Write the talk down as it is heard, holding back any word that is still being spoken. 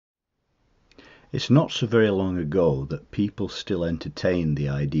It's not so very long ago that people still entertained the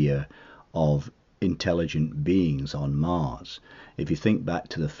idea of intelligent beings on Mars. If you think back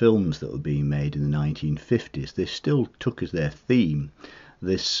to the films that were being made in the 1950s, they still took as their theme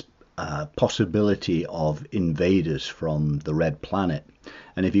this possibility of invaders from the red planet.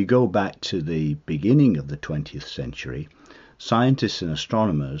 And if you go back to the beginning of the 20th century, scientists and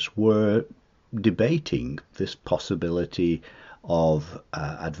astronomers were debating this possibility of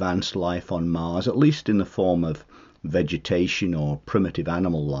advanced life on Mars, at least in the form of vegetation or primitive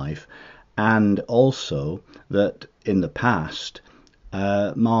animal life, and also that in the past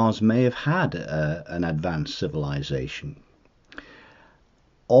Mars may have had an advanced civilization.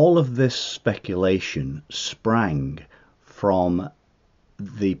 All of this speculation sprang from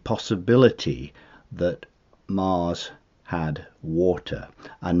the possibility that Mars had water,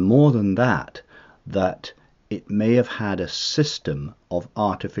 and more than that, that it may have had a system of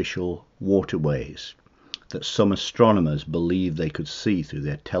artificial waterways that some astronomers believed they could see through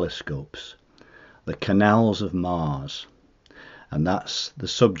their telescopes. The canals of Mars. And that's the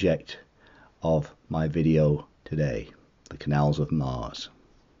subject of my video today, the canals of Mars.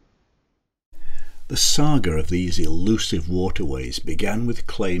 The saga of these elusive waterways began with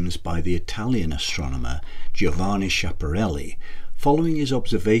claims by the Italian astronomer Giovanni Schiaparelli following his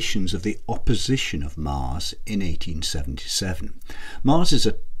observations of the opposition of Mars in 1877. Mars is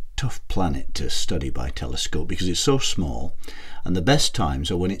a tough planet to study by telescope because it's so small, and the best times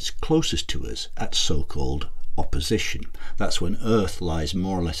are when it's closest to us at so-called opposition. That's when Earth lies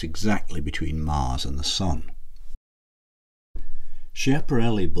more or less exactly between Mars and the Sun.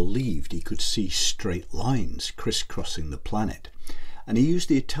 Schiaparelli believed he could see straight lines crisscrossing the planet, and he used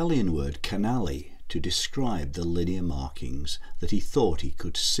the Italian word canali to describe the linear markings that he thought he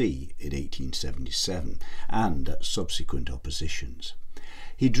could see in 1877 and at subsequent oppositions.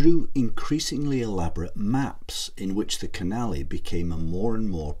 He drew increasingly elaborate maps in which the canali became a more and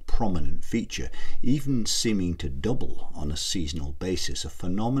more prominent feature, even seeming to double on a seasonal basis, a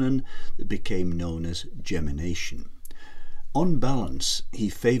phenomenon that became known as gemination. On balance, he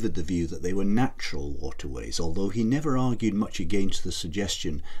favoured the view that they were natural waterways, although he never argued much against the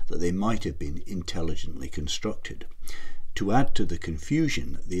suggestion that they might have been intelligently constructed. To add to the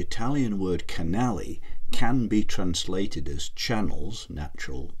confusion, the Italian word canali can be translated as channels,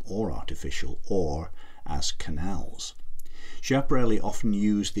 natural or artificial, or as canals. Schiaparelli often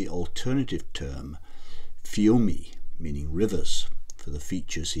used the alternative term fiumi, meaning rivers, for the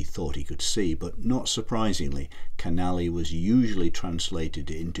features he thought he could see, but not surprisingly, canali was usually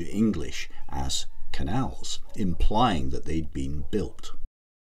translated into English as canals, implying that they'd been built.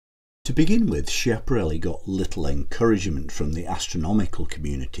 To begin with, Schiaparelli got little encouragement from the astronomical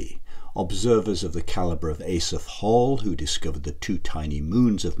community. Observers of the calibre of Asaph Hall, who discovered the two tiny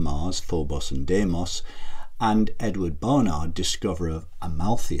moons of Mars, Phobos and Deimos, and Edward Barnard, discoverer of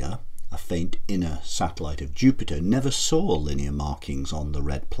Amalthea, a faint inner satellite of Jupiter, never saw linear markings on the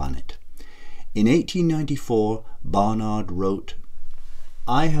red planet. In 1894, Barnard wrote,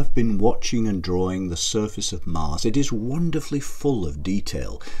 "I have been watching and drawing the surface of Mars. It is wonderfully full of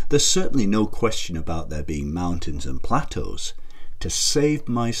detail. There's certainly no question about there being mountains and plateaus. To save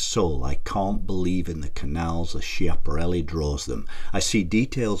my soul, I can't believe in the canals as Schiaparelli draws them. I see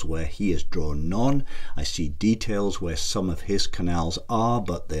details where he has drawn none. I see details where some of his canals are,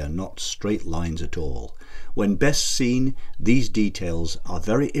 but they are not straight lines at all. When best seen, these details are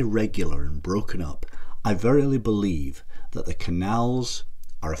very irregular and broken up. I verily believe that the canals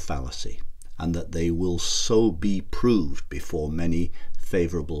are a fallacy, and that they will so be proved before many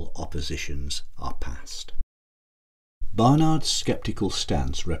favourable oppositions are past." Barnard's sceptical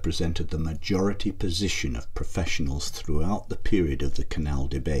stance represented the majority position of professionals throughout the period of the canal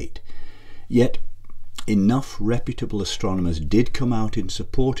debate. Yet, enough reputable astronomers did come out in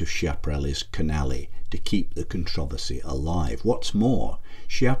support of Schiaparelli's canali to keep the controversy alive. What's more,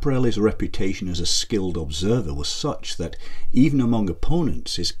 Schiaparelli's reputation as a skilled observer was such that, even among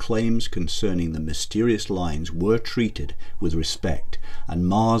opponents, his claims concerning the mysterious lines were treated with respect, and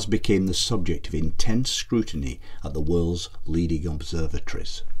Mars became the subject of intense scrutiny at the world's leading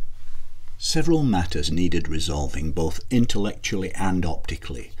observatories. Several matters needed resolving, both intellectually and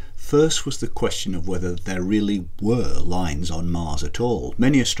optically. First was the question of whether there really were lines on Mars at all.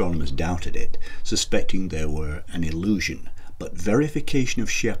 Many astronomers doubted it, suspecting they were an illusion, but verification of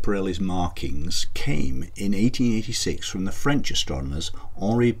Schiaparelli's markings came in 1886 from the French astronomers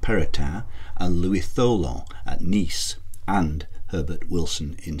Henri Perrotin and Louis Thoulon at Nice, and Herbert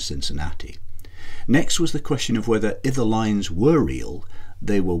Wilson in Cincinnati. Next was the question of whether, if the lines were real,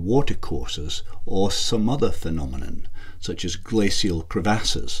 they were watercourses or some other phenomenon, such as glacial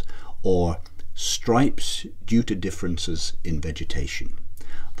crevasses or stripes due to differences in vegetation.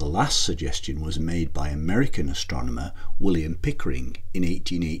 The last suggestion was made by American astronomer William Pickering in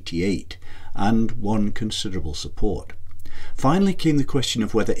 1888 and won considerable support. Finally came the question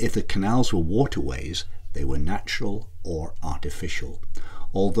of whether, if the canals were waterways, they were natural or artificial.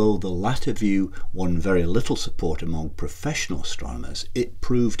 Although the latter view won very little support among professional astronomers, it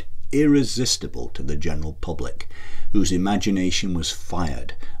proved irresistible to the general public, whose imagination was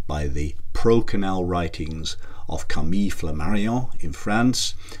fired by the pro-canal writings of Camille Flammarion in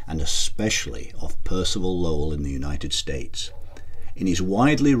France, and especially of Percival Lowell in the United States. In his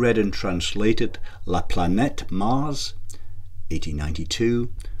widely read and translated La Planète Mars, 1892,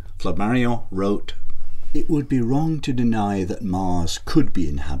 Flammarion wrote, "It would be wrong to deny that Mars could be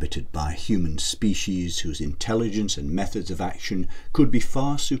inhabited by human species whose intelligence and methods of action could be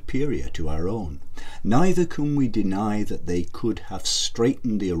far superior to our own. Neither can we deny that they could have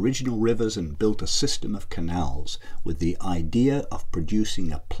straightened the original rivers and built a system of canals with the idea of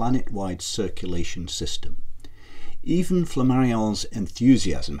producing a planet-wide circulation system." Even Flammarion's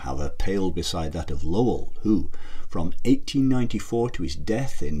enthusiasm, however, paled beside that of Lowell, who, from 1894 to his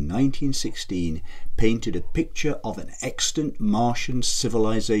death in 1916, painted a picture of an extant Martian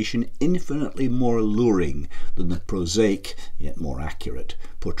civilization infinitely more alluring than the prosaic, yet more accurate,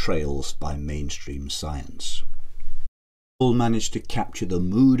 portrayals by mainstream science. Lowell managed to capture the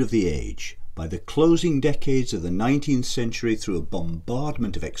mood of the age. By the closing decades of the 19th century, through a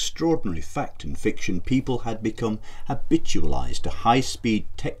bombardment of extraordinary fact and fiction, people had become habitualized to high-speed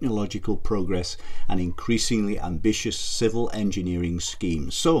technological progress and increasingly ambitious civil engineering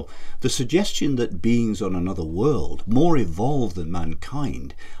schemes. So the suggestion that beings on another world, more evolved than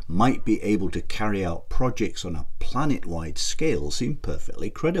mankind, might be able to carry out projects on a planet-wide scale seemed perfectly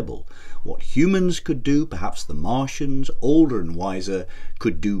credible. What humans could do, perhaps the Martians, older and wiser,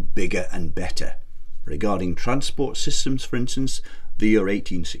 could do bigger and better. Regarding transport systems, for instance, the year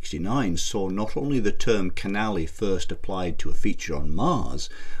 1869 saw not only the term canale first applied to a feature on Mars,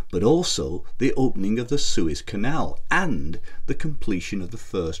 but also the opening of the Suez Canal and the completion of the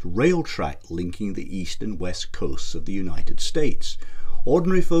first rail track linking the east and west coasts of the United States.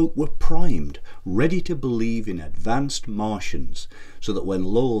 Ordinary folk were primed, ready to believe in advanced Martians, so that when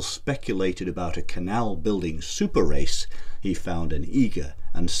Lowell speculated about a canal-building super race, he found an eager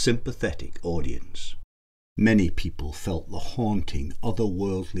and sympathetic audience. Many people felt the haunting,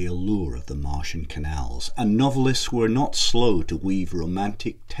 otherworldly allure of the Martian canals, and novelists were not slow to weave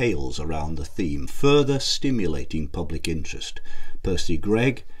romantic tales around the theme, further stimulating public interest. Percy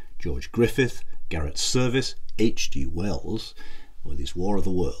Gregg, George Griffith, Garrett Serviss, H.G. Wells, with his War of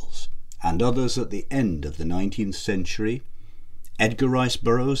the Worlds, and others at the end of the 19th century, Edgar Rice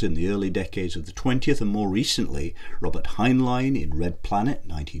Burroughs in the early decades of the 20th, and more recently Robert Heinlein in Red Planet,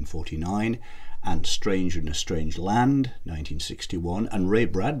 1949, and Stranger in a Strange Land, 1961, and Ray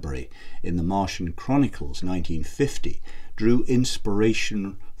Bradbury in The Martian Chronicles, 1950, drew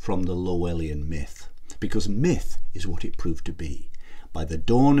inspiration from the Lowellian myth, because myth is what it proved to be. By the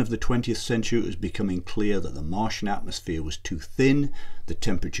dawn of the 20th century, it was becoming clear that the Martian atmosphere was too thin, the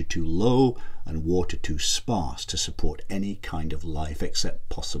temperature too low, and water too sparse to support any kind of life except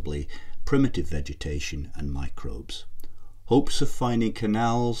possibly primitive vegetation and microbes. Hopes of finding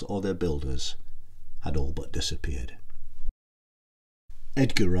canals or their builders had all but disappeared.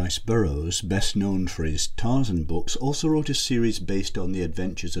 Edgar Rice Burroughs, best known for his Tarzan books, also wrote a series based on the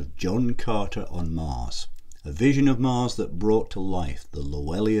adventures of John Carter on Mars. A vision of Mars that brought to life the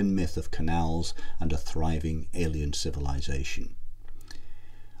Lowellian myth of canals and a thriving alien civilization.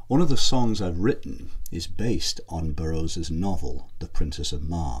 One of the songs I've written is based on Burroughs' novel, The Princess of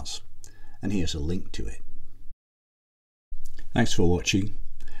Mars, and here's a link to it. Thanks for watching.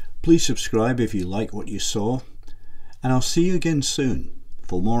 Please subscribe if you like what you saw, and I'll see you again soon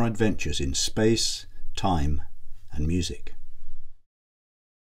for more adventures in space, time, and music.